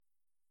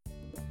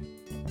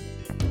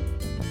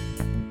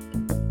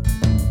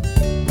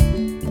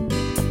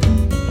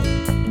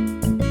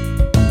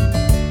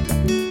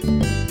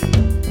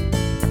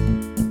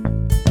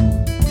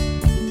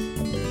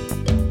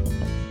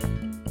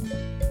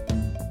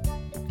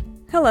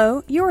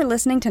Hello, you are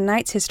listening to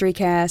Knight's History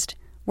Cast,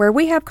 where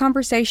we have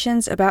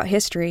conversations about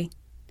history.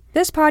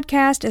 This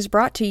podcast is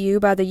brought to you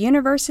by the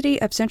University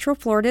of Central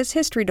Florida's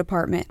History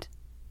Department.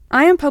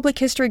 I am public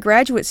history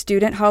graduate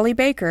student Holly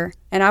Baker,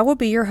 and I will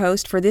be your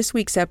host for this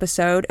week's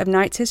episode of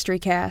Knight's History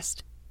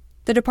Cast.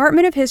 The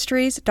Department of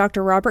History's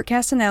Dr. Robert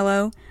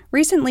Cassanello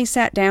recently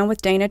sat down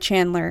with Dana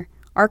Chandler,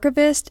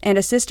 Archivist and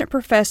Assistant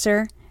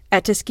Professor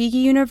at Tuskegee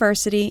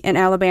University in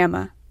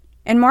Alabama.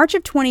 In March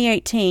of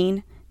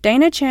 2018,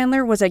 Dana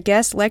Chandler was a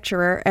guest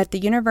lecturer at the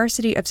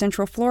University of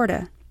Central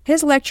Florida.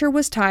 His lecture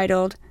was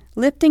titled,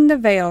 Lifting the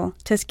Veil,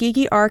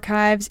 Tuskegee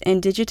Archives and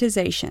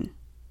Digitization.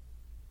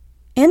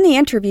 In the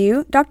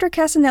interview, Dr.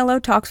 Cassanello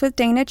talks with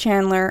Dana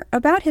Chandler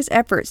about his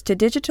efforts to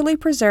digitally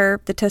preserve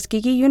the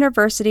Tuskegee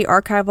University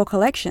archival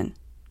collection.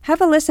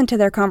 Have a listen to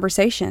their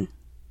conversation.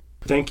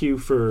 Thank you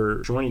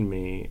for joining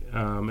me.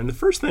 And the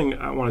first thing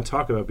I want to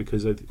talk about,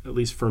 because at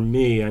least for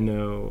me, I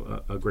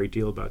know a great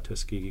deal about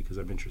Tuskegee because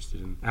I'm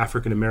interested in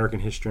African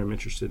American history. I'm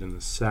interested in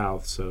the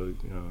South. So,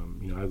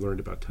 I learned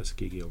about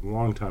Tuskegee a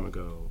long time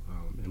ago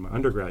in my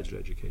undergraduate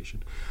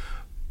education.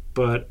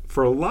 But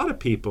for a lot of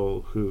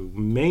people who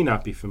may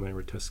not be familiar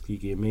with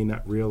Tuskegee and may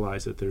not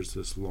realize that there's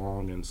this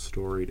long and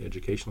storied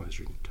educational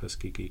history in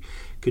Tuskegee,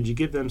 could you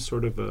give them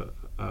sort of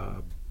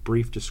a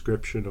brief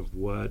description of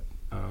what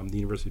the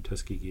University of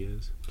Tuskegee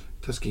is?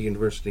 Tuskegee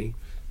University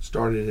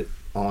started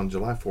on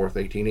July 4th,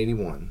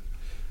 1881,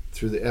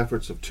 through the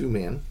efforts of two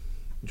men,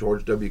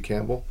 George W.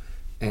 Campbell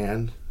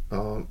and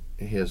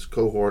his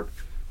cohort,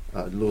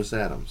 Lewis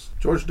Adams.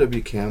 George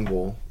W.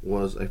 Campbell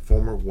was a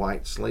former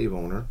white slave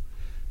owner,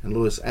 and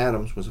Lewis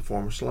Adams was a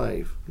former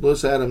slave.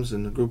 Lewis Adams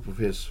and a group of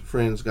his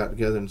friends got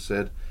together and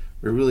said,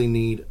 we really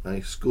need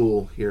a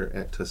school here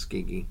at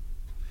Tuskegee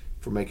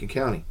for Macon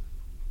County,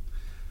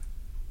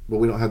 but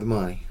we don't have the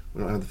money.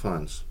 We don't have the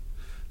funds.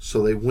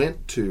 So they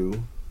went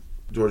to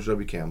George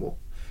W. Campbell,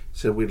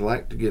 said, we'd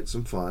like to get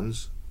some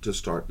funds to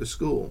start the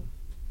school.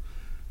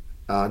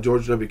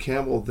 George W.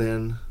 Campbell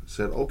then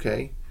said,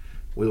 okay,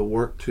 we'll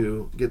work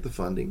to get the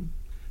funding.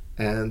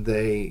 And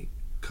they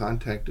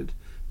contacted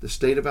the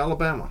state of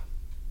Alabama.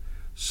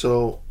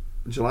 So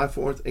July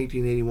 4th,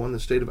 1881, the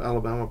state of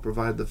Alabama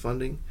provided the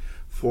funding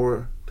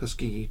for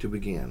Tuskegee to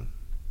begin.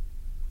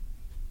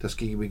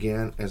 Tuskegee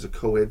began as a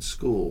co-ed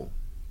school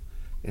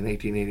in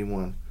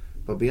 1881.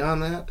 But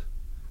beyond that,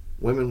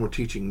 women were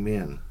teaching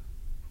men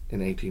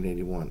in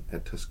 1881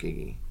 at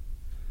Tuskegee.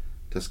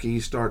 Tuskegee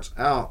starts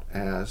out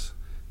as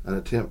an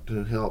attempt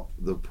to help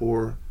the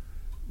poor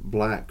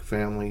black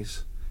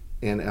families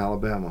in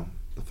Alabama.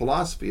 The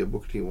philosophy of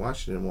Booker T.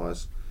 Washington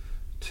was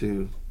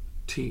to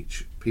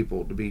teach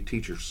people to be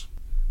teachers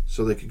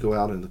so they could go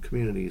out in the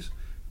communities,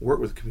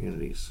 work with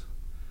communities.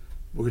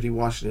 Booker T.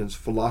 Washington's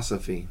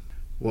philosophy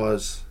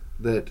was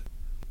that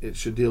it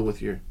should deal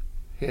with your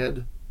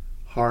head,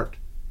 heart,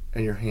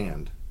 and your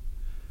hand.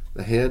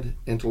 The head,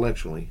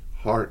 intellectually,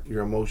 heart,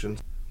 your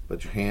emotions,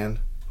 but your hand,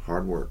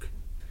 hard work.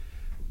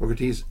 Booker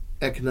T's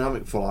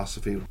economic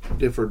philosophy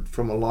differed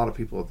from a lot of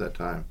people at that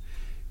time.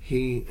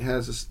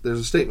 There's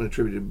a statement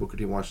attributed to Booker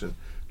T. Washington,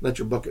 let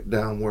your bucket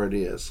down where it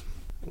is.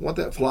 What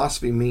that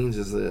philosophy means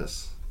is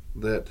this,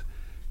 that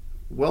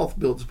wealth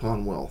builds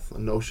upon wealth, a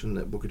notion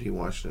that Booker T.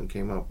 Washington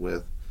came up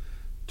with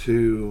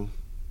to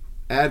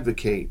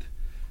advocate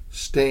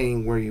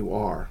staying where you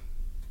are.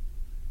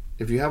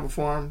 If you have a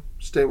farm,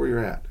 stay where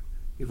you're at.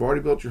 You've already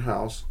built your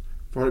house,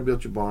 you've already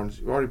built your barns,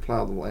 you've already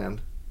plowed the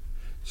land.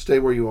 Stay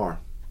where you are.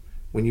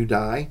 When you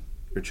die,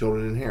 your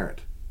children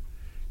inherit.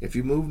 If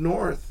you move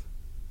north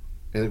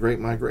in the Great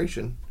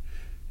Migration,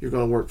 you're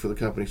going to work for the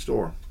company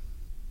store.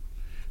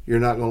 You're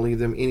not going to leave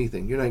them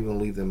anything. You're not going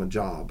to leave them a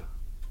job.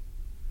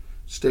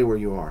 Stay where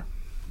you are.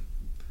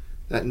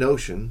 That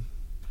notion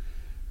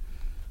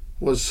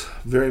was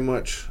very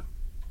much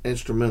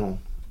instrumental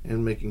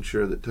in making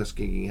sure that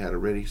Tuskegee had a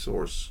ready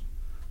source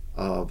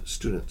of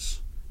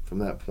students from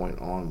that point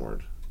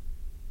onward.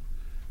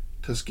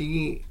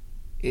 Tuskegee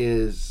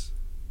its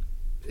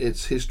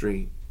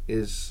history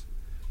is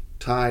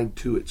tied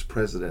to its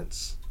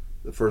presidents,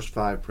 the first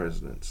 5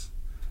 presidents,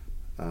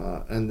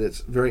 and it's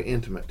very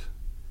intimate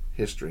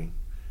history.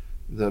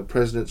 The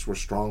presidents were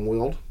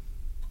strong-willed.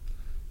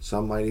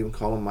 Some might even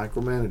call them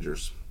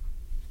micromanagers.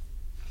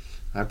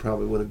 I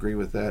probably would agree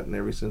with that in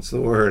every sense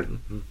of the word.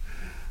 Mm-hmm.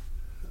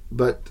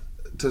 But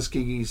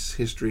Tuskegee's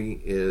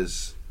history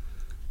is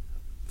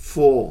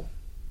full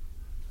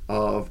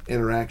of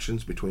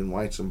interactions between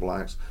whites and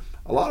blacks.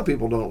 A lot of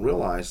people don't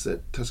realize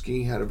that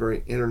Tuskegee had a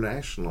very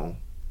international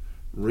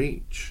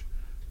reach.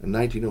 In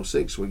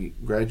 1906, we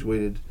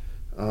graduated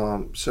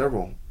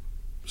several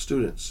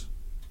students,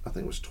 I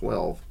think it was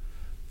 12,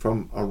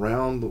 from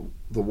around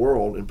the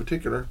world, in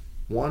particular,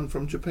 one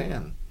from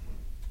Japan.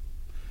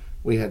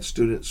 We had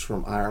students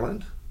from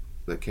Ireland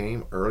that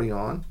came early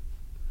on,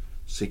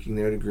 seeking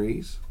their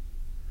degrees.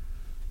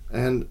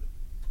 And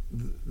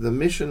the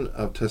mission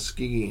of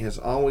Tuskegee has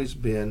always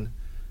been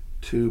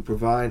to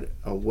provide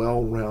a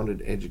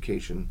well-rounded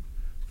education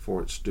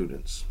for its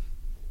students.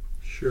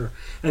 Sure.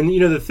 And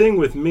the thing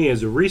with me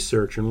as a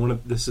researcher,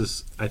 and this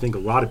is, I think a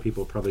lot of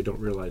people probably don't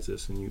realize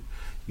this, and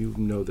you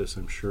know this,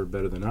 I'm sure,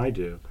 better than I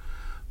do,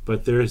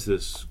 but there's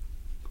this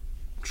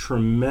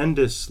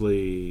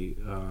tremendously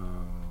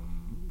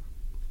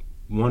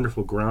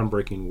wonderful,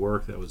 groundbreaking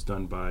work that was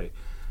done by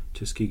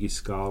Tuskegee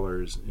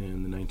scholars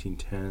in the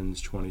 1910s,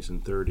 20s,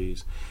 and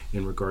 30s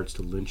in regards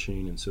to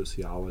lynching and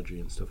sociology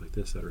and stuff like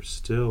this that are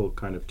still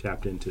kind of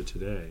tapped into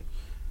today.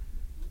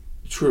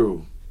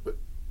 True. But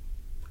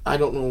I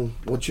don't know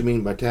what you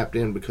mean by tapped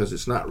in, because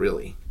it's not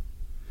really.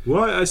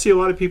 Well, I see a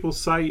lot of people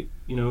cite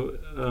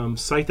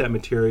that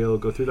material,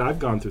 go through that. I've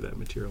gone through that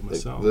material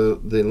myself.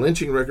 The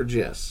lynching records,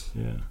 yes.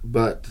 Yeah.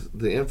 But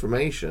the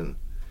information,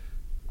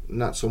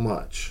 not so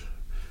much,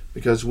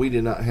 because we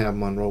did not have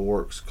Monroe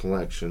Works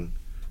collection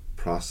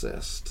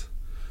processed.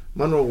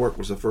 Monroe Work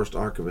was the first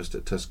archivist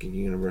at Tuskegee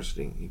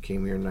University. He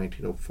came here in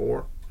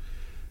 1904.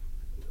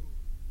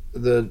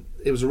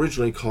 It was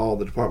originally called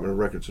the Department of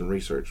Records and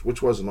Research,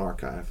 which was an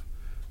archive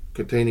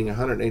containing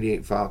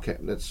 188 file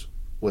cabinets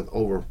with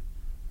over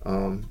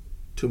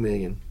 2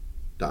 million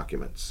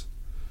documents.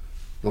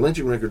 The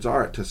lynching records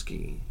are at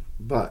Tuskegee,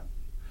 but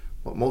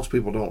what most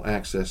people don't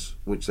access,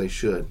 which they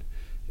should,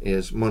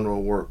 is Monroe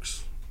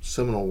Works'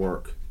 seminal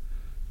work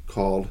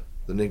called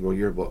the Negro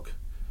Yearbook,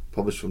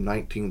 published from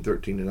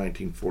 1913 to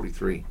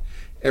 1943.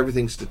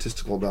 Everything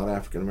statistical about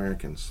African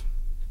Americans.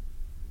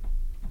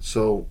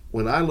 So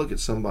when I look at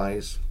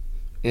somebody's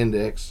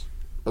index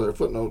or their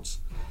footnotes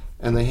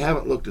and they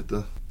haven't looked at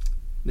the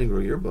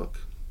Negro Yearbook,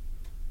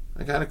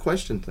 I kind of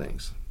question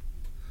things,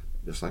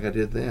 just like I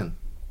did then.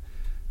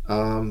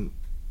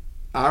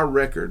 Our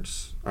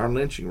records, our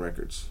lynching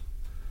records,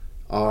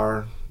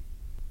 are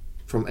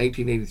from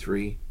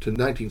 1883 to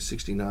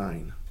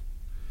 1969.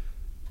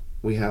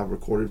 We have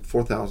recorded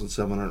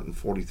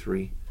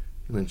 4,743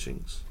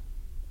 lynchings.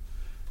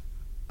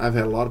 I've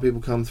had a lot of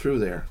people come through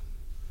there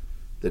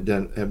that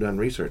have done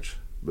research,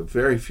 but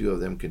very few of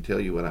them can tell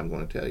you what I'm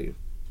going to tell you.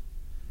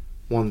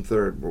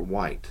 1/3 were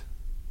white.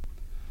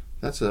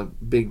 That's a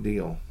big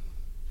deal.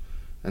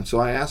 And so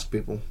I ask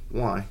people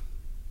why.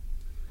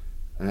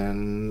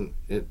 And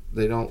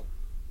they don't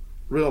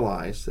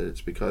realize that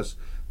it's because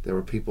there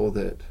were people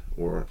that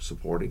were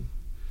supporting,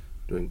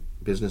 doing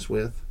business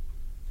with,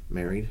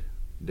 married,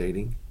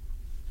 dating,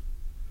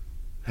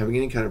 having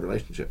any kind of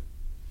relationship.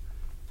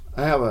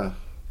 I have a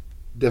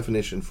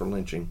definition for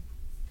lynching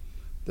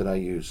that I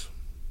use.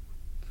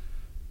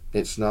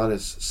 It's not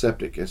as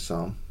septic as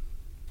some.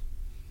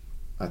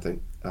 I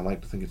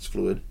like to think it's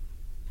fluid.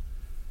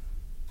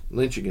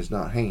 Lynching is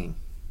not hanging.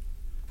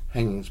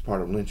 Hanging is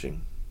part of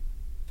lynching.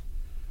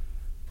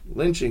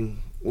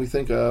 Lynching we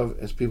think of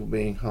as people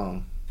being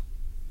hung.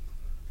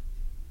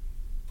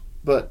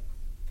 But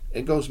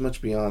it goes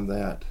much beyond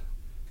that.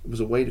 It was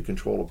a way to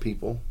control a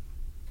people.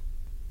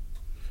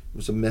 It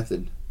was a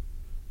method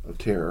of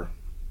terror.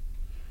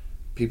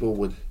 People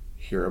would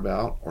hear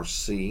about or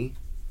see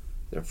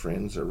their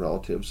friends or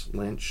relatives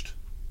lynched,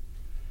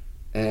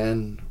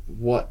 and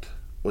what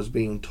was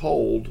being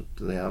told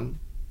to them,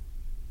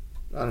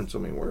 not in so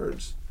many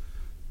words,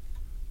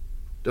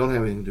 don't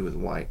have anything to do with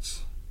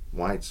whites.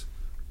 Whites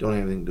don't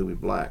have anything to do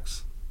with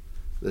blacks.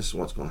 This is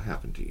what's going to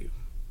happen to you.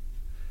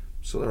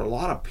 So there are a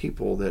lot of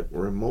people that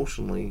were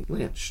emotionally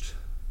lynched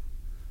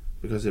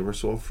because they were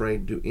so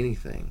afraid to do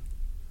anything.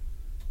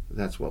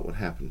 That's what would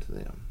happen to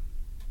them.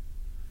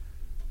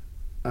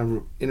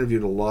 I've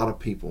interviewed a lot of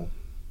people,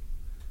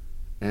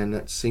 and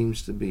that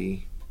seems to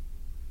be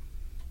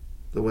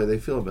the way they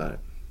feel about it.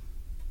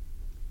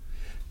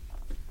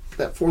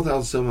 That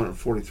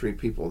 4,743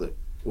 people that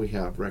we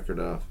have record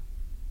of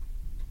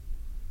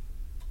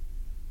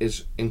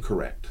is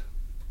incorrect.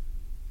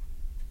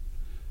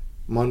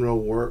 Monroe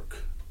Work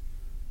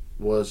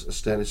was a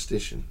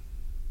statistician.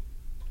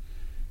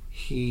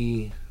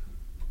 He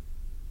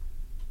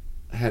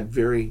had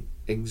very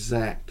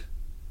exact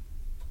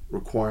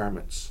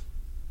requirements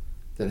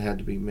that had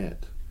to be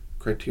met,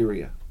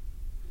 criteria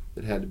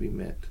that had to be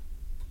met.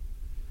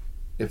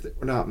 If they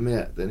were not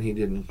met, then he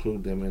didn't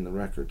include them in the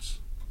records.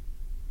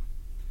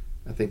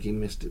 I think he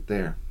missed it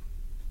there.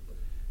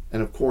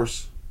 And of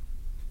course,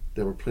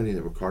 there were plenty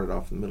that were carted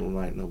off in the middle of the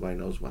night. Nobody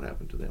knows what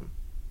happened to them.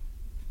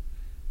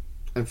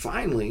 And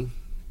finally,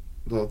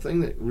 the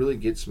thing that really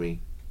gets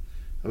me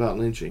about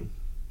lynching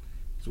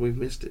is we've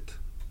missed it.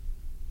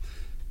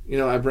 You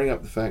know, I bring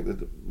up the fact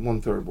that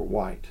 1/3 were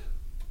white.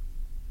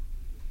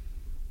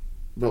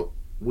 But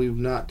we've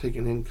not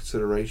taken in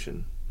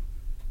consideration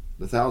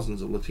the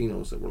thousands of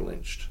Latinos that were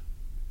lynched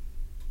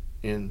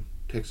in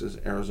Texas,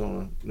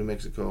 Arizona, New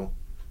Mexico,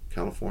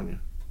 California.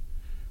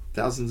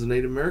 Thousands of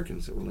Native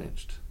Americans that were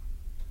lynched.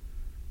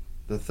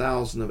 The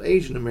thousands of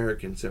Asian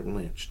Americans that were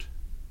lynched.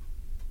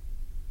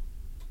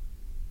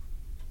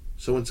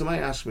 So when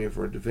somebody asks me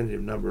for a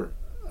definitive number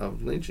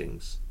of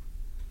lynchings,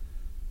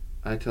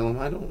 I tell them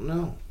I don't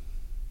know.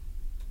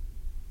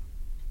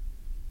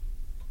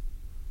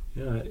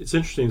 Yeah, it's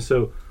interesting.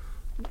 So,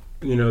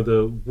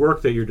 the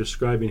work that you're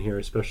describing here,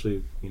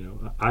 especially,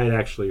 I had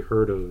actually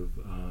heard of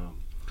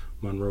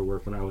Monroe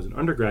work when I was an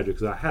undergraduate,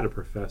 because I had a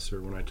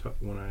professor when I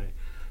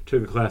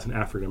took a class in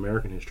African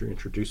American history,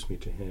 introduced me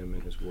to him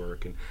and his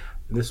work, and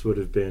this would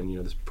have been,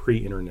 this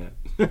pre-internet.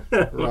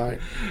 Right.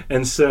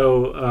 And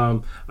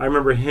so I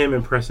remember him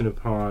impressing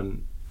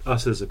upon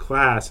us as a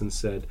class and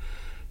said,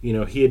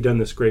 he had done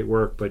this great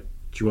work, but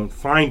you won't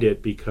find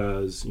it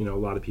because, a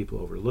lot of people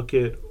overlook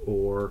it,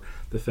 or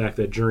the fact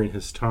that during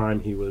his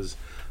time he was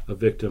a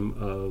victim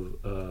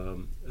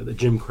of the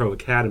Jim Crow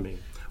Academy,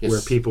 yes,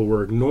 where people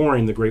were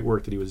ignoring the great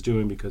work that he was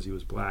doing because he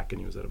was black and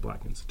he was at a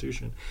black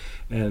institution.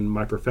 And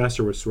my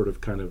professor was sort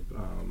of kind of,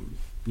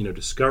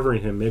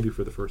 discovering him maybe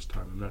for the first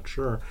time, I'm not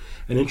sure,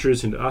 and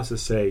introducing to us to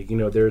say,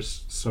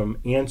 there's some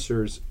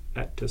answers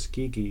at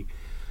Tuskegee,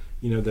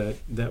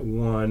 that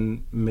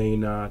one may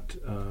not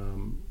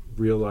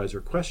realize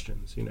or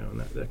questions,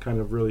 and that kind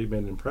of really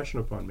made an impression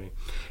upon me.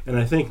 And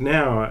I think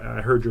now,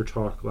 I heard your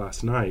talk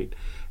last night,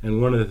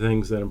 and one of the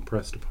things that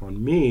impressed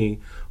upon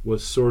me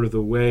was sort of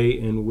the way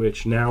in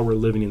which now we're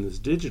living in this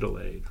digital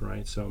age,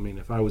 right? So,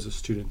 if I was a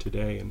student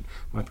today and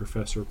my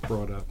professor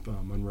brought up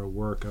Monroe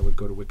work, I would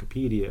go to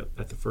Wikipedia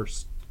at the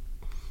first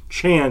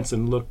chance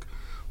and look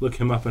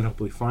him up and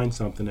hopefully find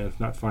something, and if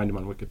not find him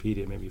on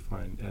Wikipedia, maybe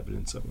find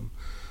evidence of him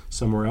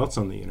somewhere else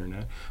on the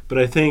internet. But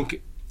I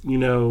think,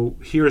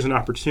 here's an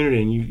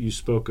opportunity, and you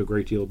spoke a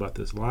great deal about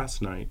this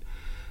last night,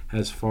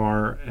 as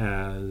far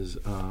as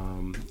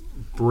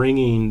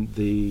bringing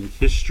the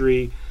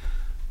history,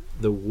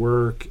 the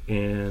work,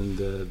 and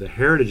the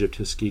heritage of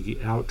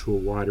Tuskegee out to a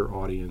wider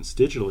audience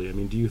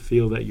digitally. Do you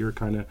feel that you're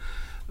kind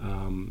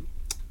of,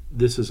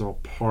 this is all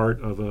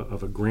part of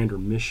a grander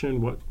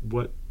mission?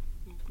 What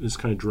is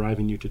kind of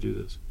driving you to do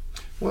this?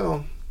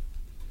 Well,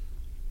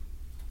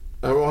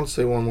 I want to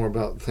say one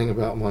more thing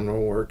about Monroe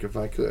work, if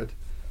I could.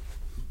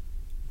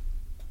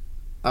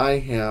 I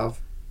have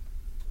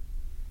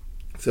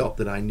felt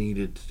that I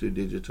needed to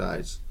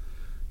digitize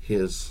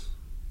his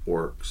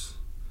works.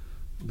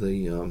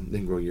 The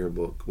Negro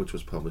Yearbook, which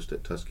was published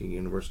at Tuskegee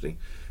University,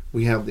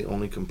 we have the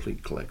only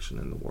complete collection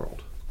in the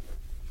world.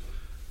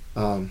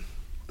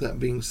 That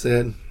being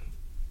said,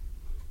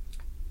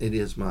 it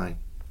is my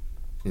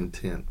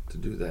intent to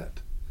do that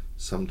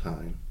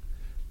sometime,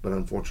 but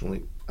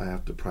unfortunately I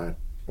have to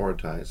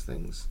prioritize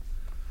things.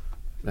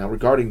 Now,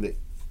 regarding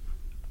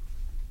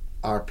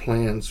our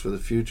plans for the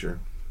future,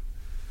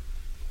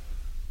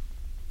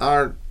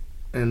 our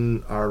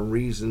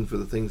reason for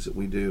the things that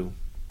we do,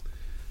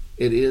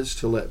 it is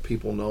to let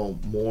people know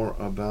more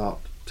about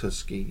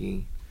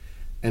Tuskegee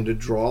and to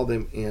draw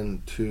them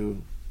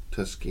into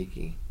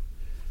Tuskegee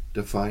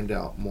to find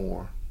out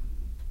more.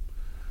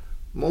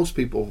 Most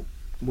people,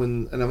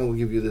 and I'm going to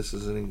give you this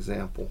as an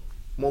example,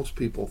 most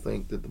people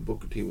think that the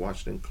Booker T.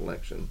 Washington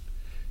collection,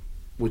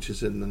 which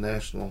is in the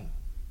National,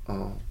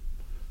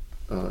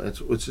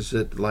 which is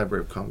at the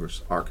Library of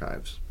Congress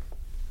archives,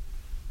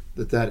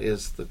 that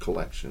is the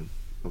collection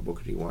of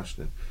Booker T.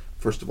 Washington.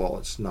 First of all,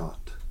 it's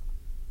not.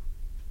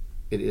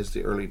 It is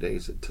the early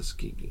days at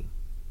Tuskegee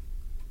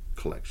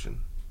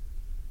collection.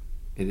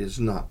 It is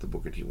not the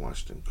Booker T.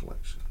 Washington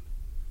collection.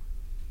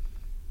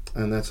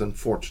 And that's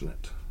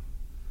unfortunate.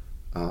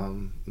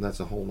 That's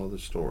a whole other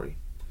story.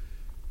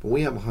 But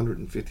we have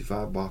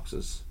 155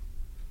 boxes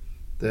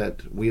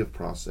that we have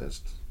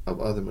processed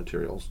of other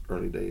materials,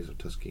 early days of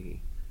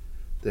Tuskegee,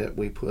 that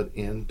we put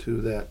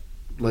into that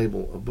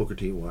label of Booker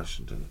T.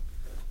 Washington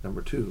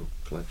 #2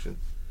 collection.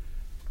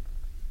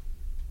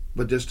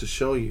 But just to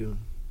show you,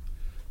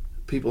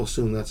 people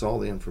assume that's all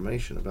the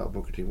information about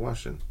Booker T.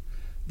 Washington.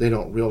 They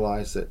don't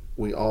realize that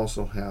we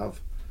also have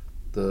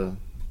the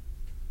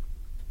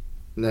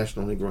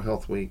National Negro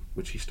Health Week,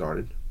 which he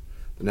started,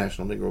 the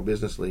National Negro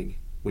Business League,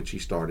 which he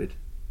started.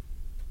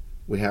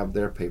 We have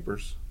their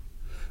papers.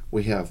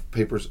 We have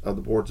papers of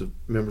the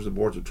members of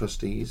boards of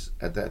trustees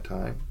at that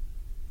time.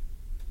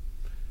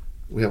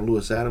 We have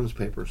Lewis Adams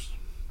papers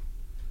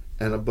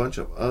and a bunch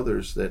of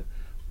others that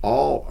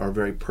all are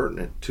very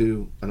pertinent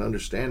to an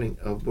understanding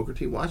of Booker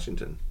T.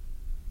 Washington.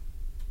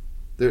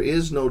 There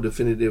is no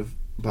definitive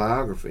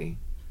biography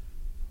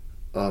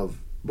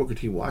of Booker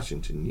T.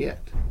 Washington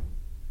yet.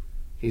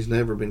 He's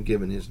never been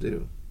given his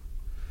due.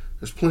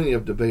 There's plenty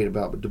of debate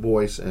about Du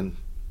Bois and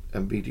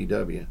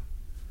BTW.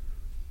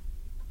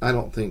 I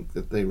don't think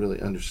that they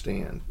really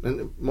understand.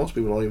 And most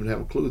people don't even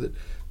have a clue that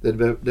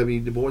W.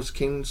 Du Bois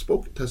came and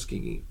spoke at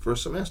Tuskegee for a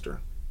semester.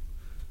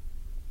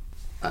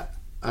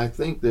 I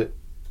think that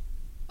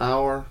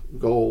our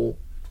goal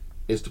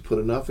is to put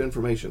enough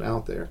information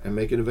out there and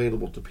make it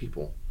available to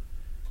people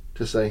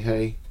to say,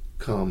 hey,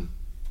 come,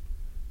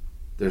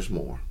 there's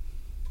more.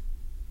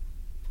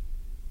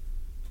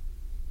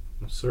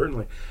 Well,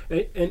 certainly.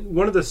 And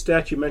one of the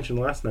stats you mentioned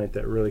last night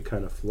that really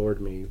kind of floored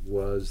me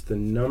was the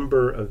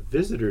number of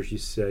visitors you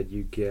said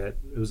you get.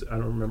 It was, I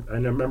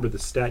remember the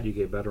stat you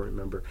gave, but I don't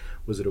remember.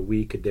 Was it a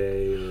week, a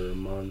day, or a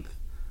month?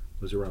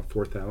 Was it around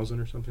 4,000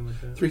 or something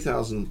like that?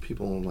 3,000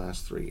 people in the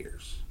last 3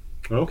 years.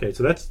 Okay,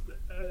 so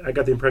I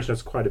got the impression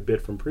that's quite a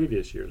bit from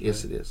previous years.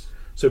 Yes, right? It is.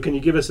 So can you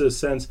give us a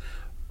sense,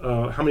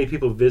 how many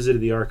people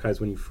visited the archives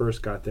when you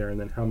first got there, and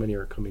then how many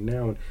are coming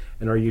now?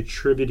 And are you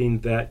attributing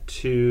that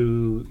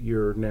to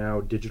your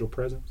now digital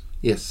presence?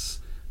 Yes,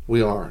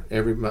 we are,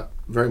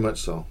 very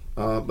much so.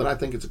 But I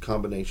think it's a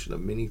combination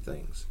of many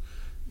things.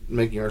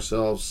 Making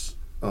ourselves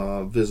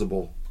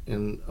visible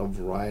in a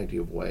variety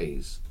of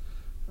ways.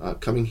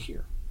 Coming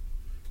here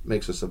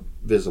makes us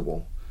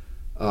visible.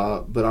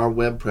 But our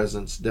web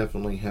presence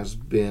definitely has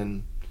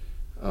been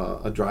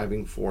a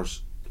driving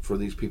force for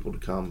these people to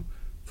come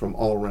from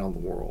all around the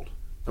world.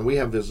 And we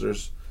have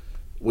visitors.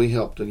 We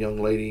helped a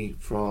young lady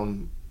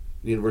from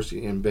the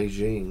university in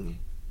Beijing,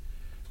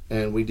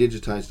 and we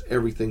digitized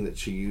everything that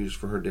she used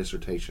for her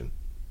dissertation.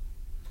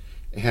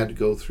 It had to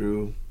go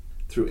through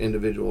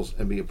individuals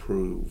and be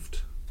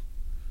approved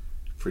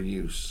for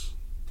use.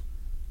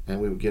 And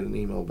we would get an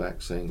email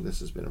back saying this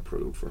has been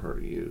approved for her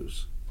to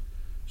use.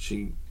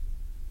 She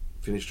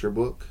finished her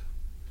book,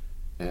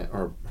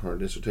 or her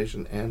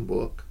dissertation and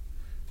book,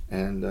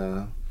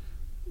 and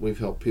we've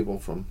helped people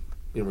from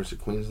University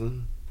of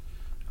Queensland,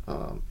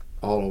 all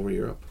over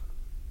Europe.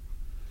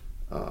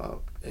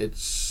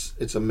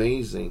 It's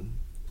amazing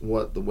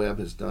what the web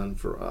has done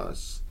for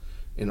us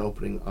in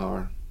opening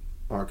our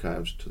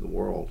archives to the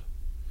world.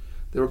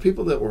 There were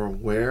people that were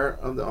aware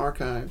of the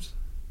archives.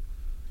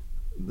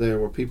 There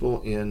were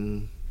people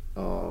in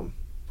the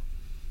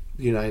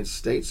United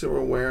States that were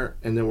aware,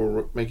 and they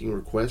were making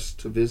requests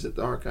to visit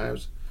the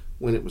archives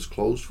when it was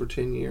closed for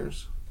 10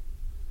 years.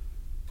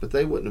 But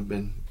they wouldn't have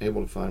been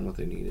able to find what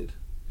they needed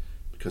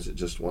because it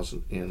just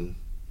wasn't in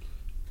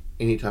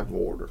any type of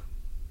order.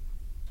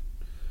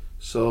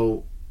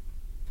 So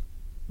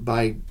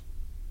by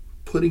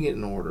putting it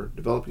in order,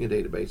 developing a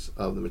database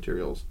of the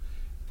materials,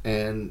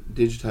 and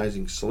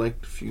digitizing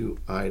select few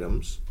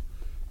items,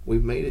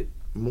 we've made it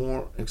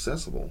more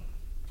accessible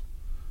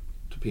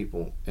to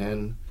people.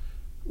 And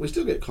we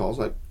still get calls.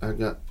 Like I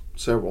got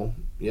several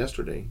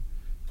yesterday,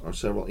 or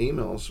several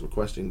emails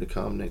requesting to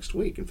come next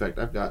week. In fact,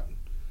 I've got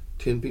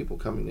 10 people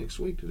coming next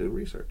week to do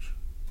research,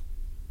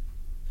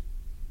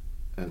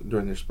 and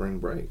during their spring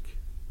break.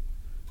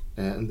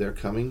 And they're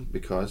coming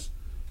because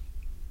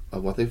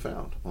of what they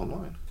found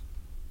online.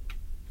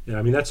 Yeah,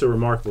 I mean, that's a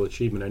remarkable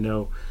achievement. I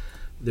know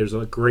there's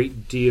a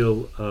great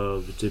deal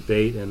of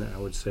debate, and I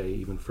would say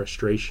even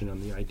frustration, on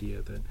the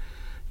idea that,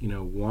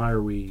 why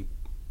are we,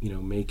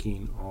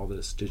 making all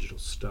this digital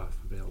stuff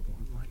available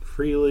online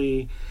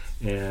freely?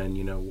 And,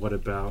 what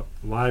about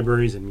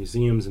libraries and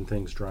museums and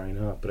things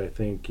drying up? But I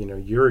think,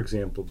 your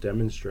example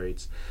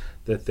demonstrates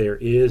that there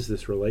is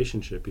this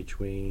relationship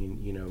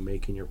between,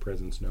 making your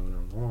presence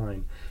known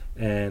online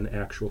and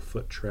actual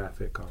foot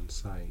traffic on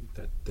site,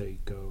 that they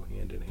go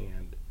hand in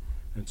hand.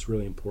 And it's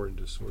really important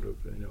to sort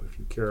of, if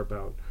you care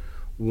about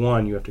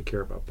one, you have to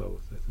care about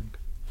both, I think.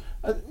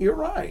 You're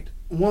right.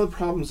 One of the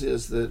problems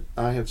is that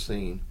I have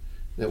seen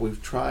that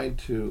we've tried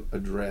to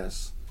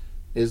address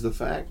is the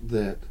fact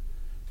that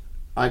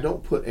I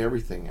don't put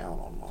everything out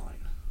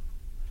online.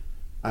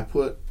 I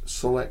put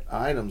select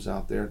items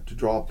out there to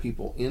draw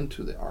people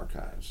into the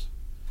archives.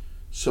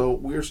 So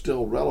we're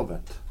still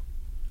relevant.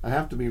 I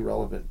have to be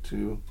relevant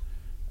to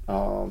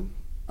our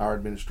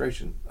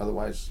administration,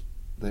 otherwise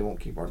they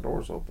won't keep our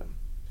doors open.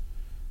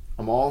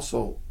 I'm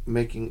also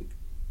making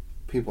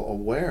people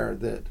aware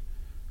that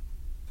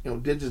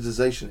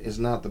digitization is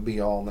not the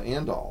be-all and the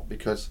end-all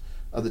because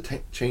of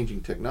the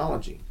changing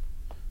technology,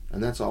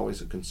 and that's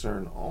always a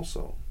concern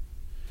also.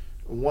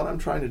 What I'm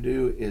trying to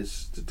do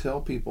is to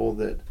tell people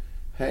that,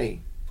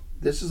 hey,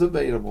 this is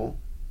available.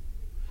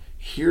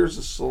 Here's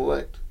a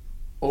select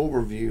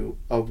overview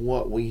of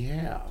what we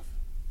have.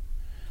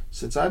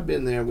 Since I've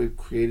been there, we've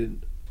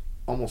created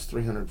almost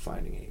 300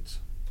 finding aids.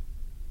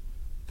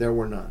 There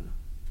were none.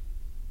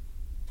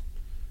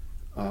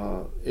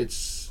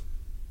 It's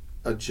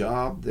a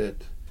job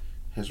that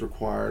has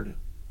required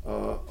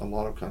a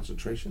lot of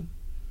concentration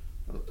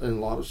and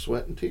a lot of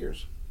sweat and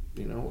tears.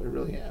 It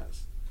really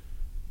has.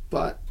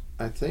 But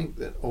I think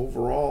that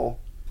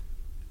overall,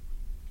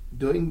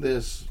 doing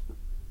this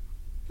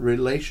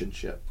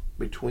relationship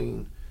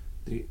between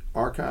the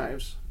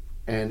archives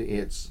and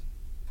its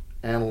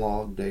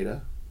analog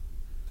data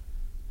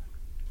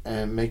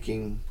and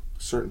making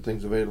certain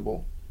things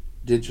available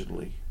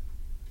digitally,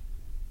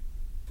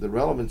 the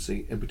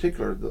relevancy, in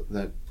particular,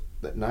 that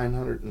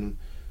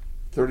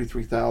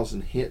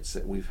 933,000 hits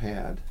that we've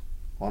had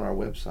on our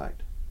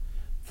website,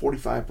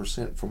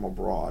 45% from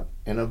abroad,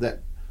 and of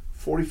that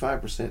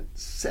 45%,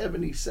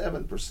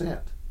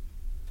 77%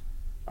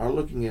 are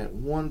looking at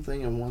one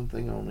thing and one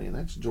thing only, and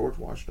that's George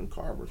Washington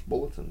Carver's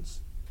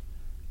bulletins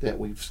that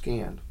we've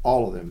scanned,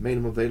 all of them, made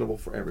them available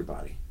for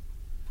everybody.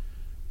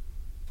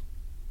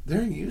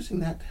 They're using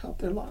that to help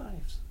their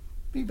lives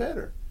be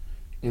better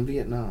in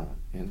Vietnam,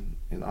 in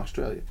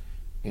Australia,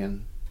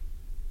 in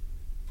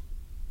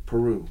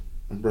Peru,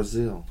 in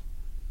Brazil,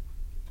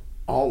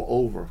 all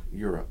over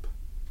Europe,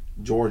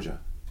 Georgia.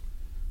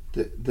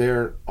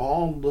 They're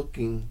all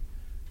looking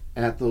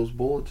at those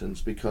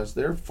bulletins because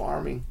they're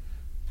farming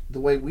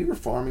the way we were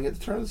farming at the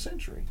turn of the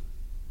century.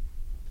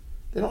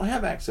 They don't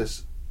have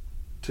access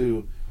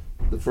to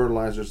the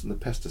fertilizers and the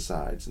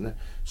pesticides, and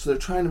so they're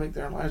trying to make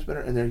their lives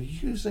better, and they're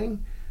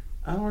using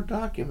our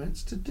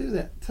documents to do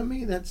that. To me,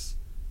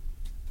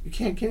 you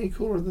can't get any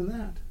cooler than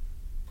that.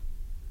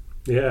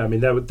 Yeah, I mean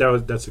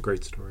that's a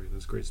great story.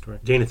 That's a great story.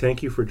 Dana,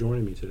 thank you for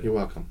joining me today. You're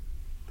welcome.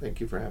 Thank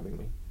you for having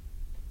me.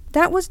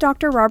 That was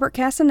Dr. Robert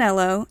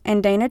Cassanello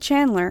and Dana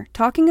Chandler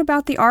talking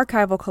about the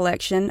archival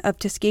collection of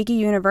Tuskegee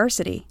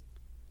University.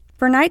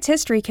 For Knight's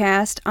History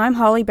Cast, I'm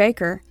Holly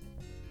Baker.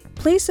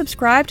 Please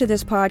subscribe to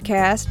this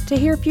podcast to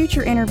hear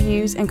future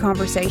interviews and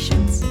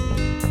conversations.